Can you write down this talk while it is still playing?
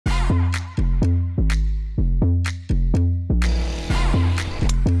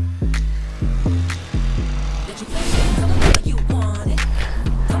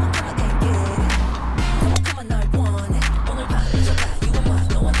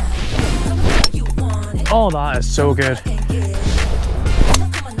Oh, that is so good.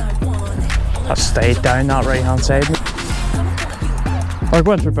 That stayed down that right hand side. We're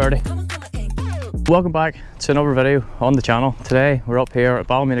going for birdie. Welcome back to another video on the channel. Today we're up here at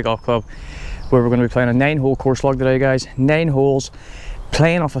Ballymena Golf Club where we're going to be playing a 9-hole course log today, guys. 9 holes,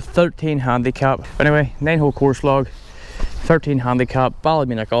 playing off a 13 handicap. Anyway, 9-hole course log, 13 handicap,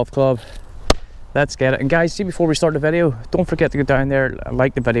 Ballymena Golf Club. Let's get it. And guys, see, before we start the video, don't forget to go down there,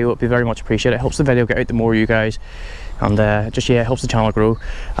 like the video. It'd be very much appreciated. It helps the video get out to more of you guys, and just, yeah, it helps the channel grow.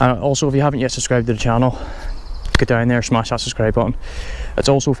 And also, if you haven't yet subscribed to the channel, go down there, smash that subscribe button. It's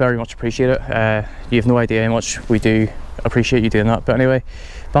also very much appreciated. You have no idea how much we do appreciate you doing that. But anyway,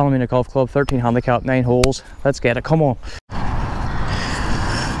 Ballymena Golf Club, 13 handicap, 9 holes. Let's get it. Come on.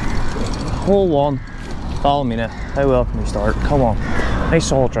 Hole 1, Ballymena. How well can we start? Come on. Nice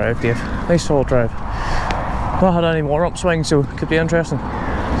solid drive, Dave. Nice solid drive. Not had any more upswing, so it could be interesting.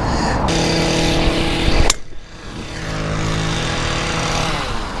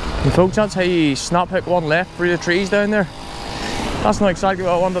 And folks, that's how you snap hook one left through the trees down there. That's not exactly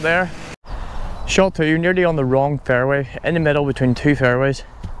what I wanted there. Shot 2, nearly on the wrong fairway, in the middle between 2 fairways.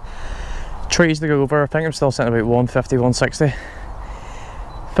 Trees to go over. I think I'm still sitting about 150, 160.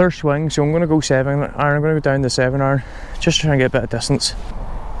 First swing, so I'm going to go 7 iron. I'm going to go down to 7 iron, just to try and get a bit of distance.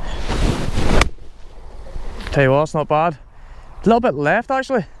 Tell you what, it's not bad. A little bit left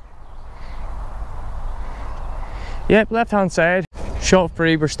actually. Yep, left hand side. Shot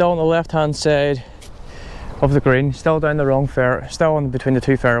 3, we're still on the left hand side of the green, still down the wrong fair, still in between the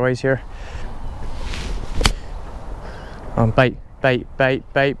 2 fairways here. And bite, bite,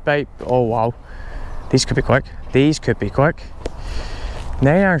 bite, bite, bite. Oh wow, these could be quick. These could be quick.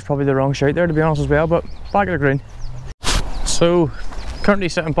 9 iron's probably the wrong shot there, to be honest, as well, but back of the green. So, currently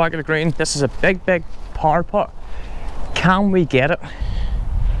sitting back of the green. This is a big par putt. Can we get it?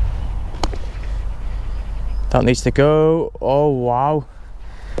 That needs to go. Oh wow.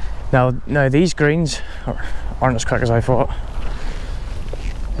 Now these greens aren't as quick as I thought.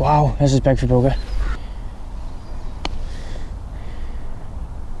 Wow, this is big for bogey.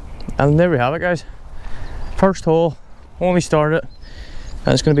 And there we have it, guys. First hole, when we start it.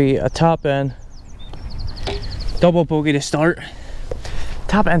 And it's going to be a tap in, double bogey to start.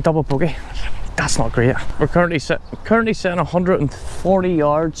 Tap in, double bogey. That's not great. We're currently sitting 140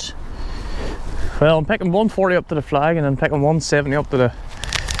 yards. Well, I'm picking 140 up to the flag and then picking 170 up to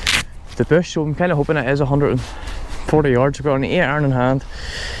the bush. So I'm kind of hoping it is 140 yards. We've got an 8 iron in hand.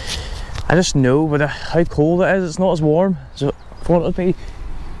 I just know with how cold it is, it's not as warm as I thought it would be.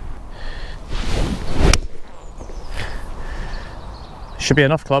 Should be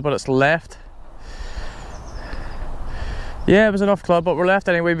enough club, but it's left. Yeah, it was enough club, but we're left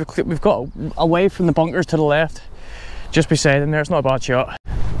anyway. We've got away from the bunkers to the left, just beside them there. It's not a bad shot.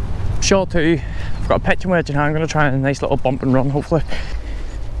 Shot 2, I've got a pitching wedge in hand. I'm going to try a nice little bump and run, hopefully.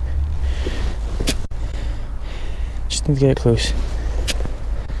 Just need to get it close.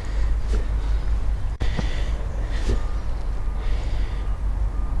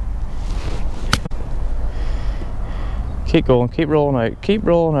 Keep going, keep rolling out, keep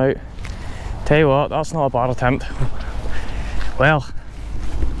rolling out. Tell you what, that's not a bad attempt. Well,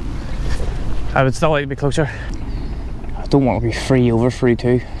 I would still like to be closer. I don't want to be 3 over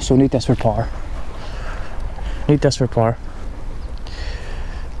 3-2, so need this for par. Need this for par.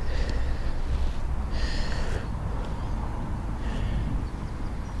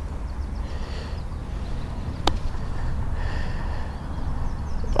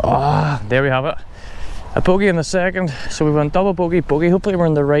 Ah, there we have it. A bogey in the second, so we went double bogey, bogey. Hopefully we're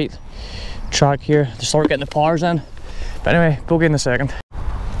on the right track here to start getting the pars in. But anyway, bogey in the second.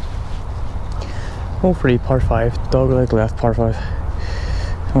 Hole 3, par 5, dog leg left, par 5.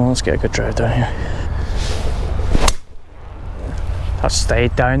 Come on, let's get a good drive down here. That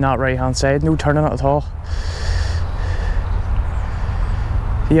stayed down that right hand side, no turning it at all.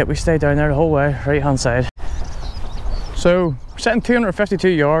 Yep, we stayed down there the whole way, right hand side. So, we're sitting 252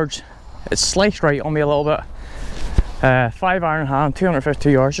 yards. It's sliced right on me a little bit. 5 iron in hand, 252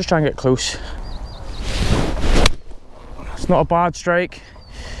 yards, just trying to get close. It's not a bad strike.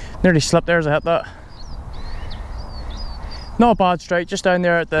 Nearly slipped there as I hit that. Not a bad strike, just down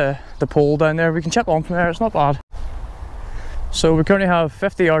there at the pole down there. We can chip on from there, it's not bad. So we currently have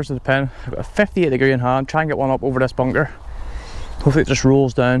 50 yards to the pin. I've got a 58 degree in hand, try and get one up over this bunker. Hopefully it just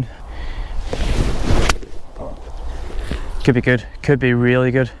rolls down. Could be good, could be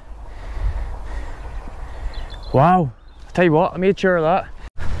really good. Wow, I tell you what, I made sure of that.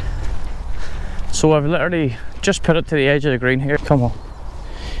 So I've literally just put it to the edge of the green here. Come on.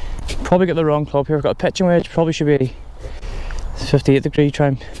 Probably got the wrong club here. I've got a pitching wedge, probably should be 58 degree, try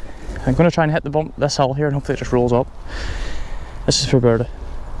and I'm going to try and hit the bump this hill here and hopefully it just rolls up. This is for birdie.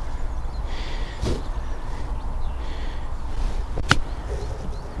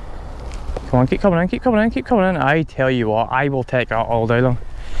 Come on, keep coming in, keep coming in, keep coming in. I tell you what, I will take that all day long.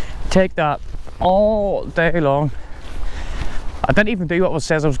 Take that all day long. I didn't even do what it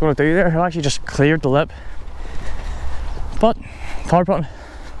says I was going to do there. I actually just cleared the lip. But, power putting.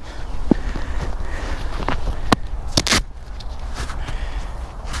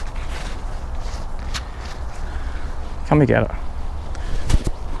 Can we get it?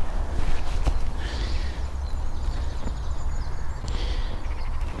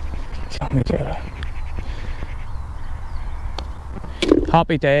 Can we get it?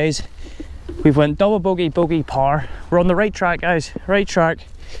 Happy days. We've went double bogey, bogey, par. We're on the right track, guys. Right track.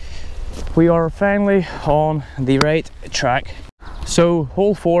 We are finally on the right track. So,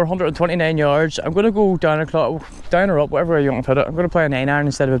 hole 4, 129 yards. I'm going to go down or up, whatever way you want to put it. I'm going to play a 9-iron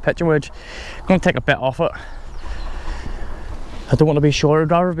instead of a pitching wedge. I'm going to take a bit off it. I don't want to be short.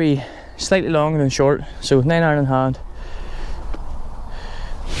 I'd rather be slightly long than short. So, 9-iron in hand.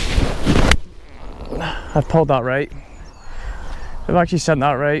 I've pulled that right. I've actually sent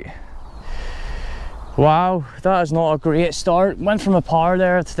that right. Wow, that is not a great start. Went from a par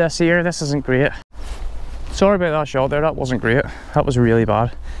there to this here. This isn't great. Sorry about that shot there, that wasn't great. That was really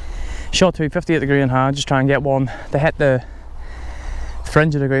bad. Shot 250 at the green in hand, just try and get one to hit the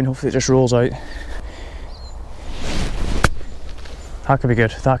fringe of the green. Hopefully it just rolls out. That could be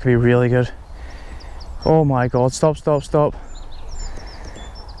good, that could be really good. Oh my god, stop, stop, stop.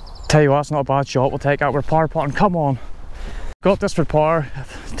 Tell you what, it's not a bad shot, we'll take that. We're par putting, come on. Got this for par.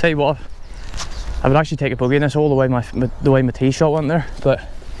 Tell you what, I would actually take a bogey in this hole the way my tee shot went there, but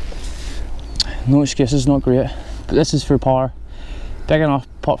no excuses, not great. But this is for par. Big enough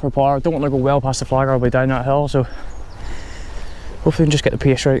putt for par. Don't want to go well past the flag or I'll be down that hill, so hopefully we can just get the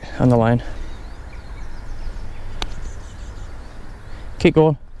pace right on the line. Keep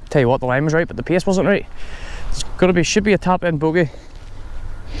going. Tell you what, the line was right, but the pace wasn't right. It's gonna be, should be a tap in bogey.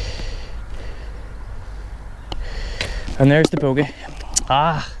 And there's the bogey.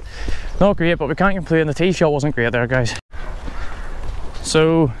 Ah, not great, but we can't complain. The tee shot wasn't great there, guys.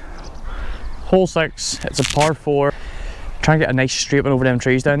 So, hole 6, it's a par 4. Try and get a nice straight one over them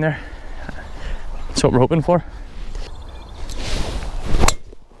trees down there. That's what we're hoping for.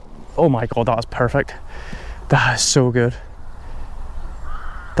 Oh my god, that is perfect. That is so good.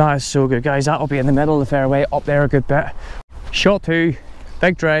 That is so good, guys. That'll be in the middle of the fairway, up there a good bit. Shot 2,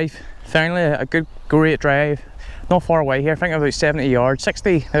 big drive. Finally, a good, great drive. Not far away here, I think about 70 yards,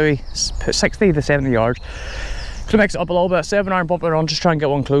 60, maybe 60 to 70 yards. To mix it up a little bit, 7-iron bump it around, just try and get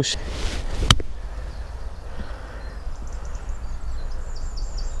one close.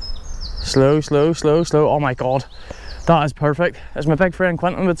 Slow, slow, slow, slow. Oh my god, that is perfect. As my big friend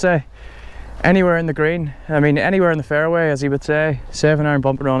Quentin would say, anywhere in the green, I mean anywhere in the fairway, as he would say, 7-iron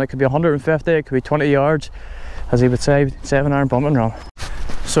bumping around. It could be 150, it could be 20 yards, as he would say, 7-iron bumping around.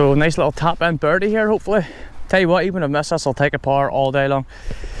 So nice little tap in birdie here, hopefully. Tell you what, even if I miss this, I'll take a par all day long.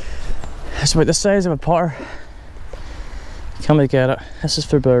 It's about the size of a par. Can we get it? This is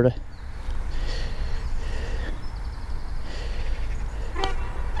for birdie.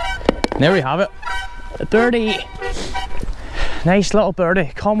 And there we have it. A birdie. Nice little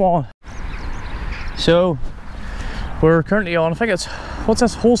birdie. Come on. So, we're currently on, I think it's, what's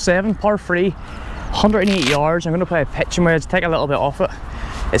this? Hole 7, par 3, 108 yards. I'm going to play a pitching wedge, take a little bit off it.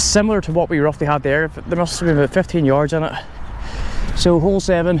 It's similar to what we roughly had there. There must have been about 15 yards in it. So hole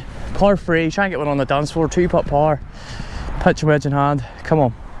 7, par 3, try and get one on the dance floor, 2-putt par, pitch wedge in hand, come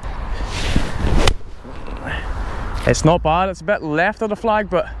on. It's not bad, it's a bit left of the flag,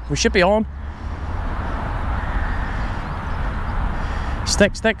 but we should be on.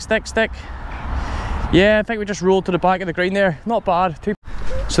 Stick, stick, stick, stick. Yeah, I think we just rolled to the back of the green there, not bad.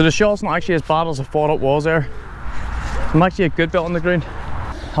 So the shot's not actually as bad as I thought it was there. I'm actually a good bit on the green.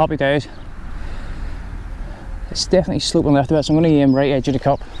 Happy days. It's definitely sloping left a bit, so I'm going to aim right edge of the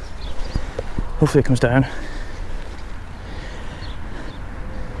cup. Hopefully it comes down.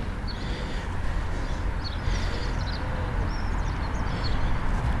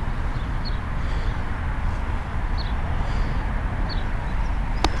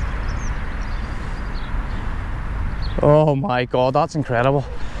 Oh my god, that's incredible.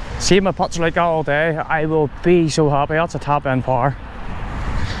 See if my putts are like that all day, I will be so happy. That's a tap in par.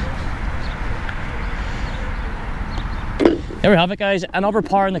 There we have it, guys, another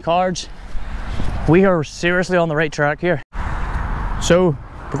par in the cards. We are seriously on the right track here. So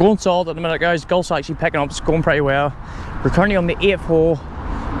we're going solid at the minute, guys. Golf's actually picking up, it's going pretty well. We're currently on the 8th hole,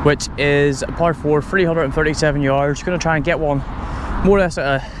 which is a par 4, 337 yards. Gonna try and get one more or less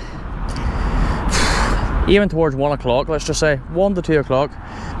at a Even towards 1 o'clock, let's just say 1 to 2 o'clock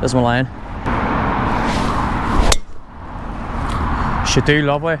is my line. Should do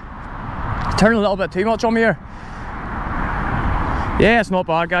lovely. Turn a little bit too much on me here. Yeah, it's not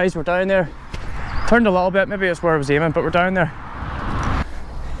bad, guys. We're down there. Turned a little bit, maybe it's where I was aiming, but we're down there.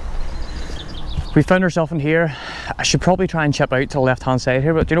 We found ourselves in here. I should probably try and chip out to the left hand side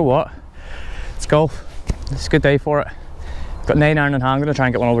here, but do you know what? It's golf. It's a good day for it. Got 9 iron in hand. I'm going to try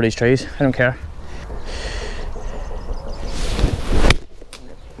and get one over these trees. I don't care.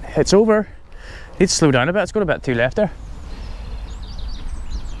 It's over. Need to slow down a bit. It's got a bit too left there.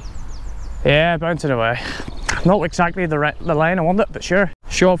 Yeah, bouncing away. Not exactly the line I wanted, but sure.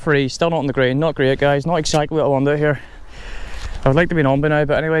 Shot 3, still not on the green. Not great, guys. Not exactly what I wanted here. I would like to be on by now,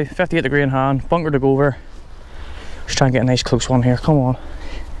 but anyway, 58 degree in hand. Bunker to go over. Just try and get a nice close one here. Come on.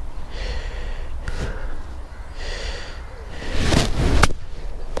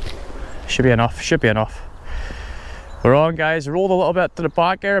 Should be enough. Should be enough. We're on, guys. Rolled a little bit to the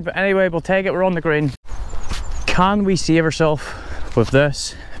back there, but anyway, we'll take it. We're on the green. Can we save ourselves with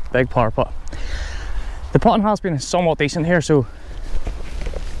this big par putt? The putting has been somewhat decent here, so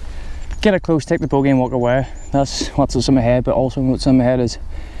get it close, take the bogey and walk away. That's what's in my head, but also what's in my head is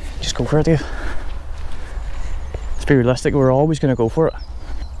just go for it, Dave. Let's be realistic, we're always going to go for it.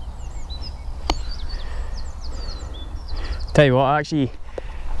 Tell you what,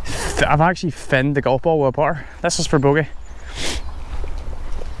 I've actually finned the golf ball with a putter. This is for bogey.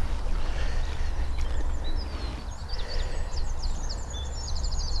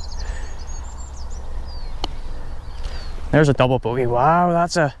 There's a double bogey. Wow,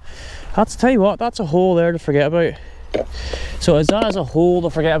 that's tell you what, that's a hole there to forget about. So that is a hole to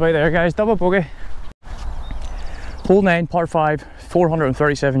forget about there, guys. Double bogey. Hole 9, par 5,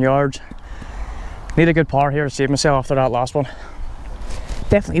 437 yards. Need a good par here to save myself after that last one.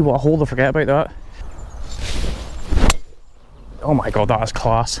 Definitely what a hole to forget about that. Oh my god, that is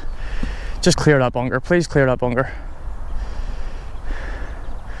class. Just clear that bunker, please clear that bunker.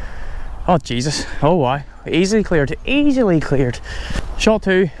 Oh Jesus, oh why? Easily cleared, easily cleared. Shot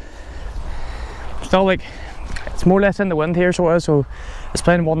 2. Still like, it's more or less in the wind here, so it is, so it's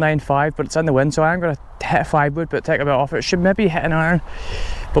playing 195, but it's in the wind, so I'm going to hit a 5 wood, but take a bit off it. It should maybe hit an iron,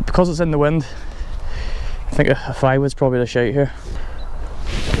 but because it's in the wind, I think a 5 wood's probably the shout here.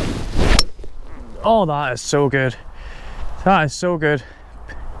 Oh, that is so good. That is so good.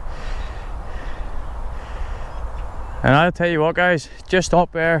 And I'll tell you what, guys, just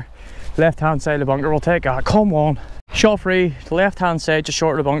up there, left hand side of the bunker, we'll take that. Come on. Shot 3, left hand side, just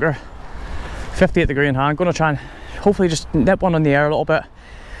short of the bunker. 58 degree in hand. Going to try and hopefully just nip one in the air a little bit.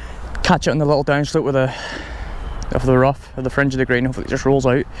 Catch it in the little downslope with the rough, of the fringe of the green. Hopefully it just rolls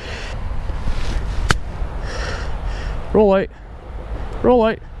out. Roll out. Roll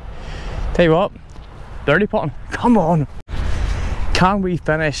out. Tell you what, birdie putting. Come on. Can we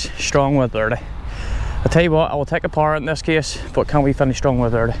finish strong with birdie? I'll tell you what, I will take a par in this case, but can we finish strong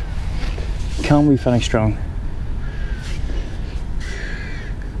with birdie? Can we finish strong?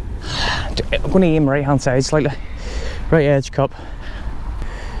 I'm going to aim right hand side slightly. Right edge cup.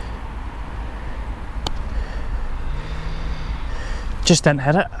 Just didn't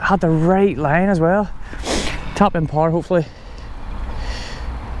hit it. Had the right line as well. Tap in par hopefully.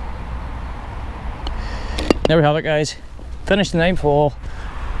 There we have it, guys. Finished the 9th hole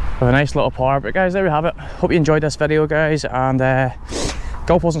with a nice little par. But guys, there we have it. Hope you enjoyed this video, guys. And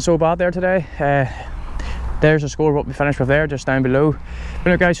golf wasn't so bad there today. There's the score of what we finished with there, just down below. But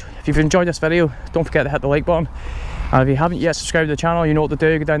anyway, guys, if you've enjoyed this video, don't forget to hit the like button. And if you haven't yet subscribed to the channel, you know what to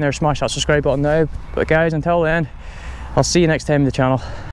do. Go down there, smash that subscribe button now. But guys, until then, I'll see you next time in the channel.